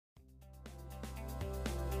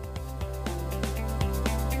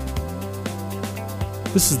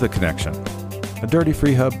This is The Connection, a Dirty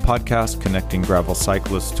Free Hub podcast connecting gravel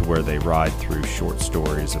cyclists to where they ride through short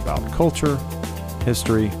stories about culture,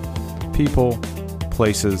 history, people,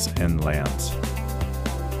 places, and lands.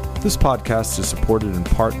 This podcast is supported in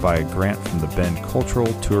part by a grant from the Bend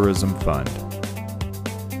Cultural Tourism Fund.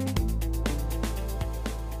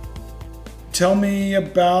 Tell me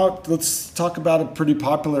about, let's talk about a pretty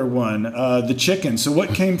popular one, the chicken. So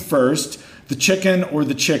what came first, the chicken or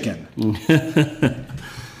the chicken?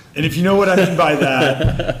 And if you know what I mean by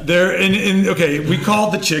that, we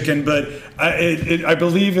call it the chicken, but I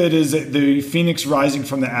believe it is the phoenix rising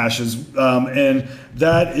from the ashes. And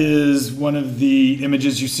that is one of the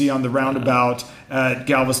images you see on the roundabout at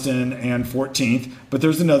Galveston and 14th. But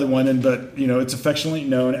there's another one, but it's affectionately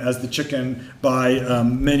known as the chicken by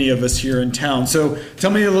many of us here in town. So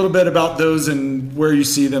tell me a little bit about those and where you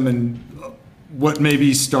see them and what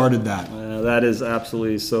maybe started that. That is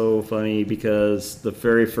absolutely so funny because the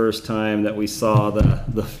very first time that we saw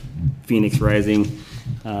the phoenix rising,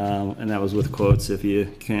 and that was with quotes if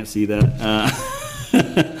you can't see that.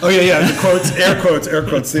 The quotes, air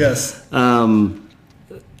quotes, yes.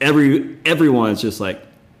 Everyone's just like,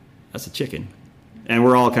 that's a chicken. And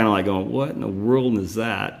we're all kind of like going, what in the world is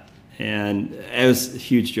that? And it was a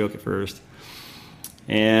huge joke at first.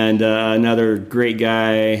 And another great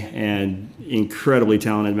guy and incredibly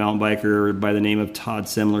talented mountain biker by the name of Todd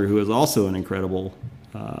Semler, who is also an incredible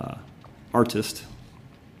artist.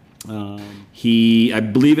 I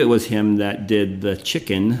believe it was him that did the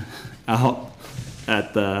chicken out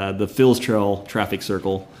at the Phil's Trail traffic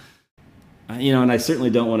circle. And I certainly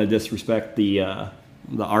don't want to disrespect the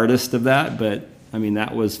artist of that, but I mean,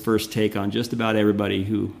 that was first take on just about everybody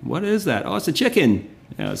what is that? Oh, it's a chicken.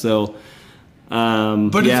 Yeah, so...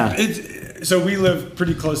 So we live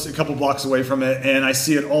pretty close, a couple blocks away from it, and I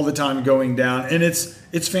see it all the time going down, and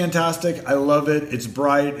it's fantastic. I love it. It's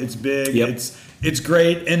bright. It's big. Yep. It's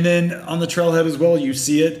great. And then on the trailhead as well, you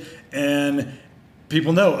see it, and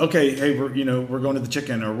people know, okay, hey, we're going to the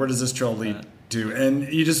chicken, or where does this trail lead to? And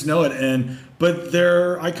you just know it. But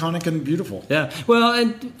they're iconic and beautiful. Yeah. Well,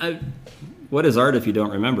 and what is art if you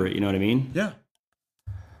don't remember it? You know what I mean? Yeah.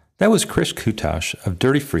 That was Chris Kutash of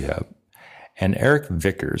Dirty Free Hub and Eric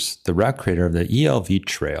Vickers, the route creator of the ELV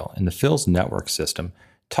Trail in the Phil's network system,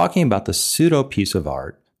 talking about the pseudo piece of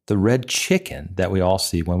art, the red chicken that we all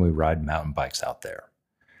see when we ride mountain bikes out there.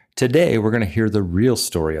 Today, we're going to hear the real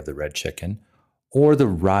story of the red chicken, or the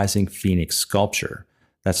rising phoenix sculpture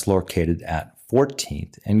that's located at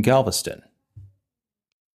 14th and Galveston.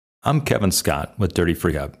 I'm Kevin Scott with Dirty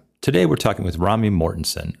Free Hub. Today, we're talking with Rami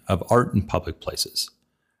Mortensen of Art in Public Places.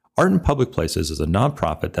 Art in Public Places is a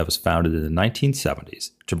nonprofit that was founded in the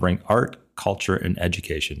 1970s to bring art, culture, and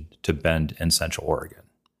education to Bend and Central Oregon.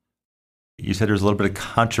 You said there's a little bit of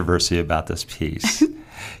controversy about this piece.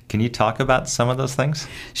 Can you talk about some of those things?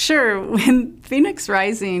 Sure. When Phoenix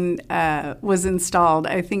Rising was installed,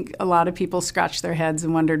 I think a lot of people scratched their heads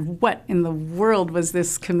and wondered what in the world was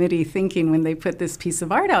this committee thinking when they put this piece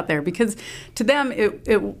of art out there, because to them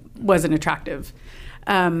it wasn't attractive.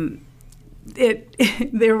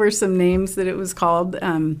 There were some names that it was called.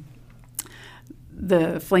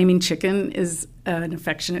 The Flaming Chicken is an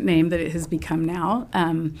affectionate name that it has become now.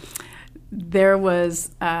 There was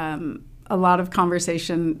a lot of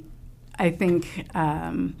conversation, I think,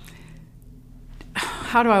 how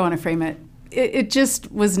do I want to frame it? It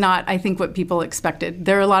just was not, I think, what people expected.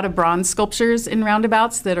 There are a lot of bronze sculptures in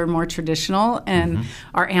roundabouts that are more traditional, and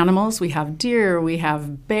our animals, we have deer, we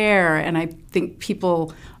have bear, and I think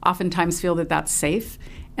people oftentimes feel that that's safe.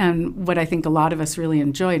 And what I think a lot of us really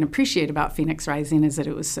enjoy and appreciate about Phoenix Rising is that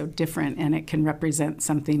it was so different, and it can represent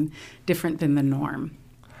something different than the norm.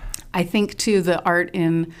 I think, too, the art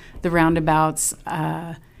in the roundabouts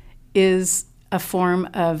is a form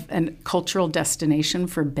of a cultural destination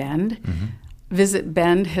for Bend. Visit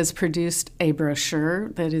Bend has produced a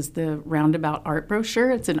brochure that is the Roundabout Art Brochure.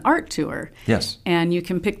 It's an art tour. Yes. And you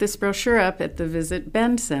can pick this brochure up at the Visit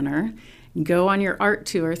Bend Center, go on your art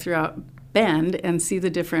tour throughout Bend and see the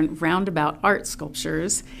different roundabout art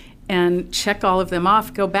sculptures and check all of them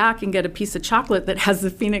off, go back and get a piece of chocolate that has the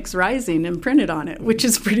Phoenix Rising imprinted on it, which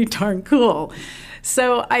is pretty darn cool.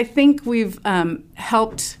 So I think we've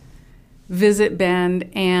helped Visit Bend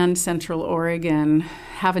and Central Oregon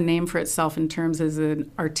have a name for itself in terms as an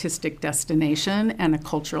artistic destination and a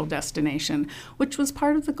cultural destination, which was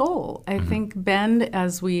part of the goal. I think Bend,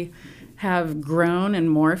 as we have grown and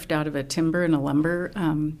morphed out of a timber and a lumber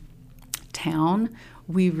town,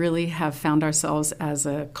 we really have found ourselves as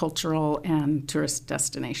a cultural and tourist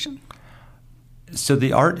destination. So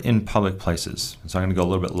the art in public places, so I'm going to go a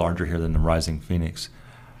little bit larger here than the Rising Phoenix.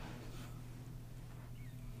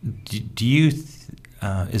 Do you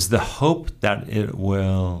is the hope that it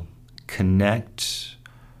will connect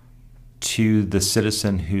to the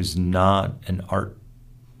citizen who's not an art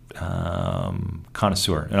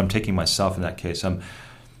connoisseur? And I'm taking myself in that case.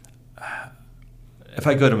 If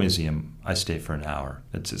I go to a museum, I stay for an hour.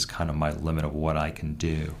 It's kind of my limit of what I can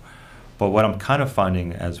do. But what I'm kind of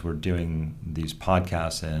finding as we're doing these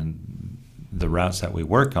podcasts and the routes that we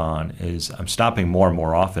work on is I'm stopping more and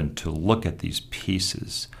more often to look at these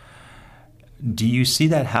pieces. Do you see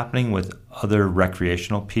that happening with other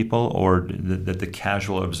recreational people or the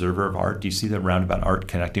casual observer of art? Do you see the roundabout art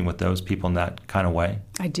connecting with those people in that kind of way?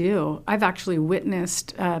 I do. I've actually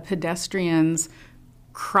witnessed pedestrians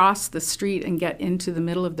cross the street and get into the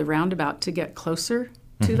middle of the roundabout to get closer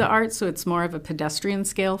to the art, so it's more of a pedestrian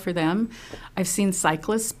scale for them. I've seen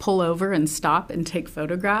cyclists pull over and stop and take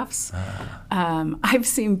photographs. I've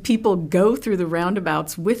seen people go through the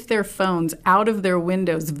roundabouts with their phones out of their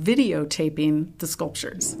windows videotaping the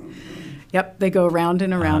sculptures. Yep, they go around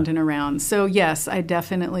and around and around. So yes, I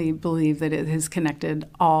definitely believe that it has connected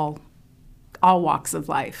all walks of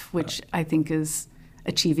life, which I think is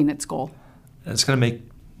achieving its goal. It's going to make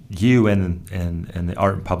you and the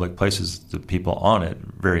art in public places, the people on it,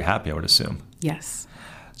 very happy, I would assume. Yes.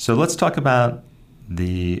 So let's talk about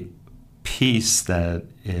the piece that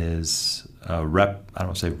is I don't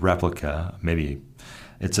want to say replica, maybe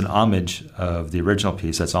it's an homage of the original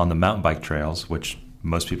piece that's on the mountain bike trails, which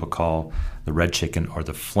most people call the Red Chicken or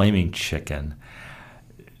the Flaming Chicken.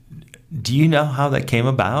 Do you know how that came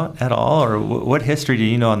about at all, or what history do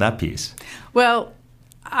you know on that piece? Well,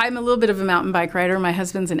 I'm a little bit of a mountain bike rider. My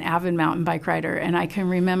husband's an avid mountain bike rider, and I can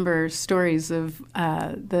remember stories of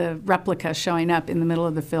the replica showing up in the middle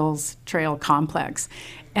of the Phil's Trail complex.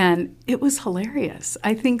 And it was hilarious.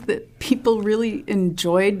 I think that people really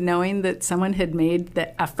enjoyed knowing that someone had made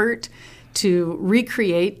the effort to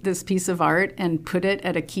recreate this piece of art and put it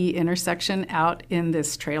at a key intersection out in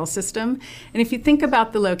this trail system. And if you think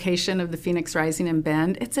about the location of the Phoenix Rising in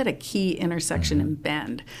Bend, it's at a key intersection in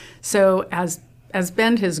Bend. So as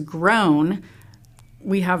Bend has grown,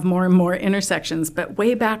 we have more and more intersections. But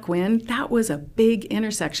way back when, that was a big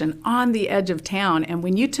intersection on the edge of town. And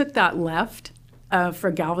when you took that left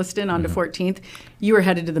for Galveston onto 14th, you were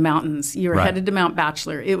headed to the mountains. You were headed to Mount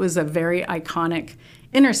Bachelor. It was a very iconic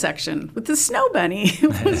intersection with the snow bunny.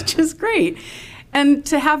 It was just great. And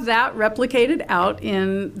to have that replicated out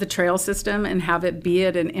in the trail system and have it be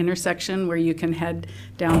at an intersection where you can head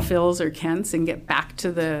down Phil's or Kent's and get back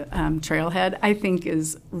to the trailhead, I think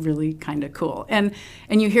is really kind of cool. And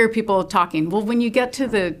you hear people talking, well, when you get to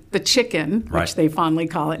the chicken, which they fondly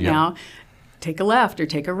call it now, take a left or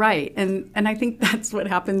take a right. And I think that's what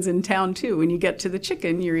happens in town, too. When you get to the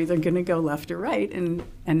chicken, you're either going to go left or right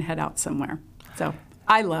and head out somewhere. So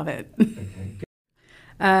I love it.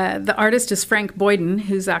 The artist is Frank Boyden,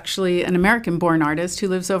 who's actually an American-born artist who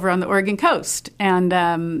lives over on the Oregon coast.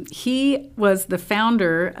 And he was the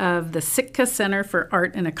founder of the Sitka Center for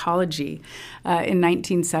Art and Ecology in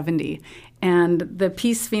 1970. And the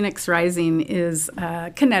piece Phoenix Rising is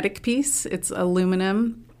a kinetic piece. It's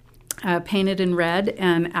aluminum, painted in red,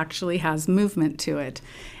 and actually has movement to it.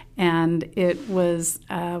 And it was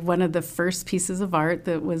one of the first pieces of art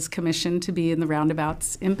that was commissioned to be in the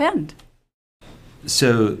roundabouts in Bend.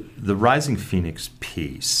 So the Rising Phoenix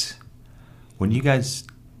piece, when you guys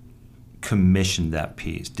commissioned that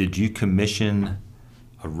piece, did you commission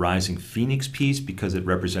a Rising Phoenix piece because it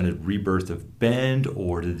represented rebirth of Bend,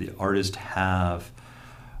 or did the artist have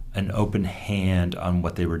an open hand on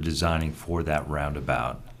what they were designing for that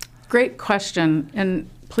roundabout? Great question, and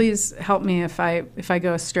please help me if I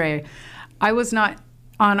go astray. I was not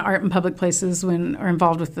on Art in Public Places or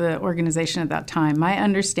involved with the organization at that time. My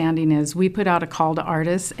understanding is we put out a call to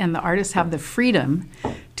artists, and the artists have the freedom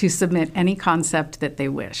to submit any concept that they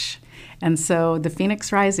wish. And so the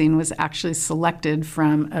Phoenix Rising was actually selected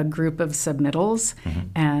from a group of submittals,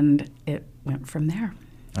 and it went from there.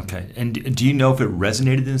 Okay. And do you know if it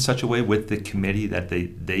resonated in such a way with the committee that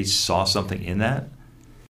they saw something in that?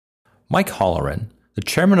 Mike Holloran, the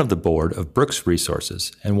chairman of the board of Brooks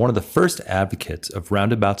Resources and one of the first advocates of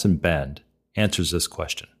roundabouts in Bend, answers this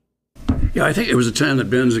question. Yeah, I think it was a time that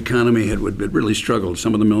Bend's economy had really struggled.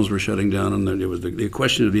 Some of the mills were shutting down, and it was the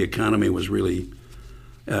question of the economy was really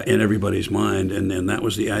in everybody's mind. And then that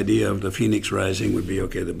was the idea of the Phoenix Rising would be,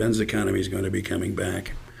 okay, the Bend's economy is going to be coming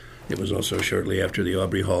back. It was also shortly after the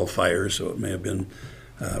Aubrey Hall fire, so it may have been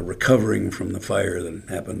recovering from the fire that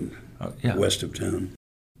happened west of town.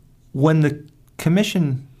 When the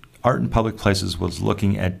Commission Art in Public Places was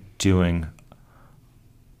looking at doing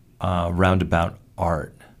roundabout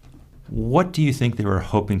art, what do you think they were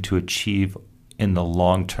hoping to achieve in the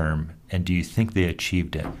long term, and do you think they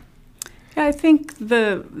achieved it? Yeah, I think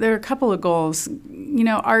there are a couple of goals. You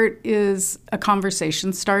know, art is a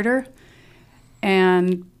conversation starter,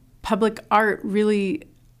 and public art really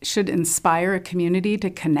should inspire a community to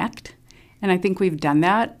connect. And I think we've done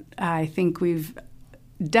that. I think we've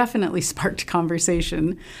definitely sparked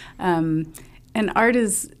conversation. And art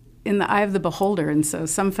is in the eye of the beholder. And so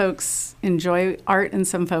some folks enjoy art and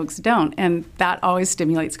some folks don't. And that always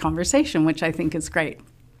stimulates conversation, which I think is great.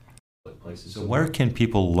 So where can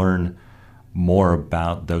people learn more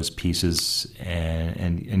about those pieces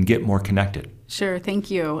and get more connected? Sure,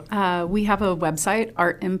 thank you. We have a website,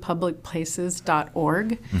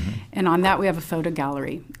 artinpublicplaces.org, and on that we have a photo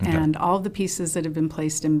gallery. Okay. And all of the pieces that have been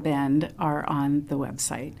placed in Bend are on the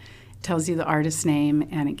website. It tells you the artist's name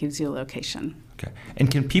and it gives you a location. Okay. And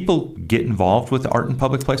can people get involved with art in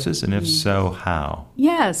public places? And if so, how?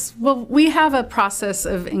 Yes. Well, we have a process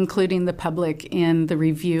of including the public in the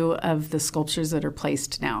review of the sculptures that are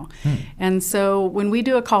placed now. And so when we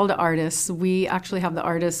do a call to artists, we actually have the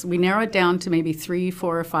artists, we narrow it down to maybe 3,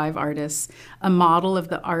 4, or 5 artists. A model of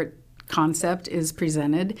the art concept is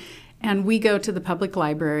presented. And we go to the public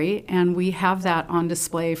library and we have that on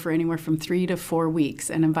display for anywhere from 3 to 4 weeks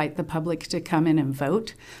and invite the public to come in and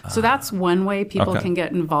vote. So that's one way people can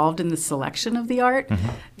get involved in the selection of the art.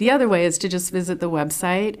 The other way is to just visit the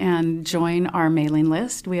website and join our mailing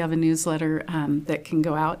list. We have a newsletter that can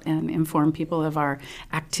go out and inform people of our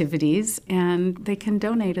activities, and they can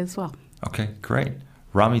donate as well. Okay, great.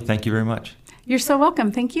 Rami, thank you very much. You're so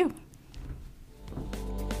welcome. Thank you.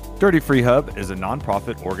 Dirty Free Hub is a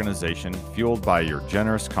nonprofit organization fueled by your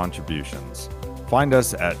generous contributions. Find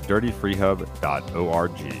us at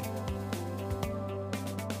dirtyfreehub.org.